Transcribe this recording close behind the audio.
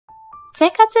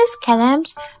Check out this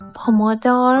KADAMS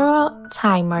Pomodoro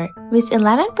timer. With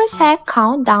 11%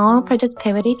 countdown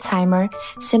productivity timer,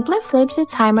 simply flip the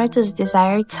timer to the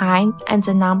desired time and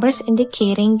the numbers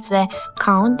indicating the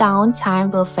countdown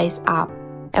time will face up.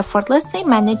 Effortlessly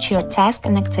manage your tasks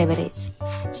and activities.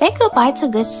 Say goodbye to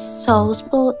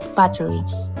disposable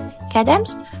batteries.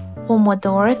 KADAMS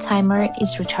Pomodoro timer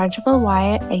is rechargeable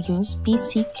via a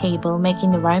USB-C cable,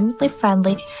 making it environmentally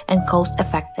friendly and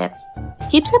cost-effective.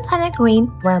 Keeps the planet green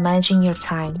while managing your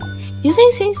time. Using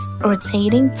this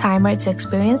rotating timer to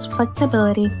experience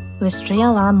flexibility with 3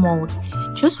 alarm modes.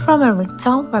 Choose from a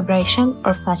ringtone, vibration,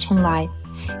 or flashing light,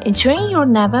 ensuring you'll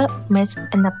never miss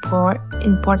an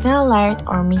important alert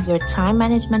or meet your time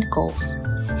management goals.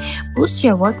 Boost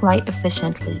your work life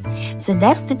efficiently. The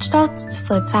Desk Digital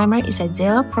Flip Timer is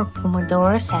ideal for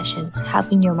Pomodoro sessions,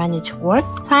 helping you manage work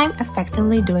time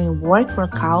effectively during work,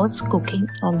 workouts, cooking,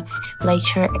 and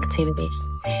leisure activities.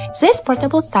 This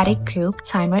portable static cube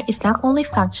timer is not only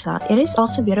functional, it is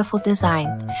also beautiful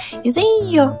design. Using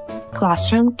your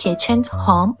classroom, kitchen,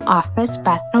 home, office,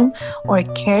 bathroom, or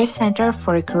care center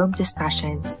for group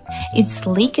discussions. Its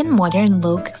sleek and modern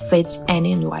look fits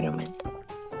any environment.